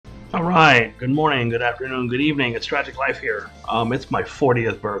All right. Good morning, good afternoon, good evening. It's Tragic Life here. It's my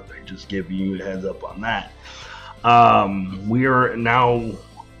 40th birthday. Just giving you a heads up on that. We are now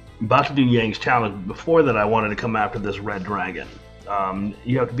about to do Yang's challenge. Before that, I wanted to come after this red dragon.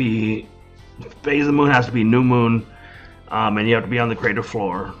 You have to be phase of the moon has to be new moon, and you have to be on the crater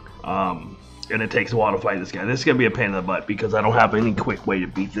floor. And it takes a while to fight this guy. This is gonna be a pain in the butt because I don't have any quick way to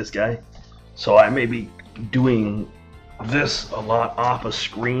beat this guy. So I may be doing this a lot off a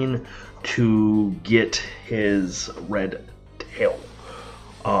screen to get his red tail.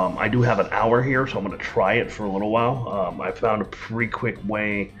 I do have an hour here, so I'm going to try it for a little while. I found a pretty quick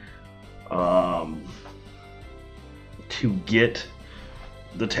way to get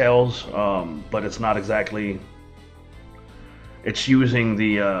the tails, but it's not exactly. It's using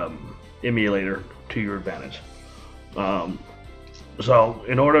the emulator to your advantage. So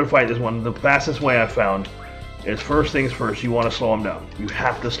in order to fight this one, the fastest way I found is first things first, you want to slow him down. You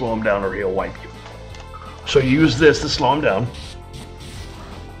have to slow him down or he'll wipe you. So use this to slow him down.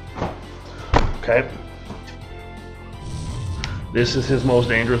 Okay. This is his most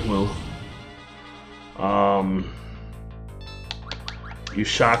dangerous move.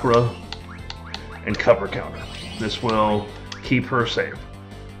 Use chakra and cover counter. This will keep her safe.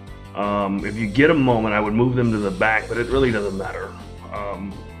 If you get a moment, I would move them to the back, but it really doesn't matter.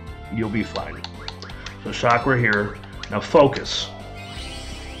 You'll be fine. So chakra here. Now focus.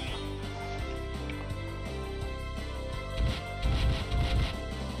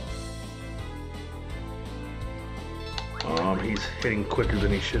 He's hitting quicker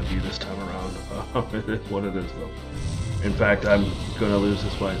than he should be this time around. It is what it is, though. In fact, I'm going to lose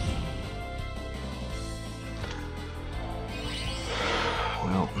this fight.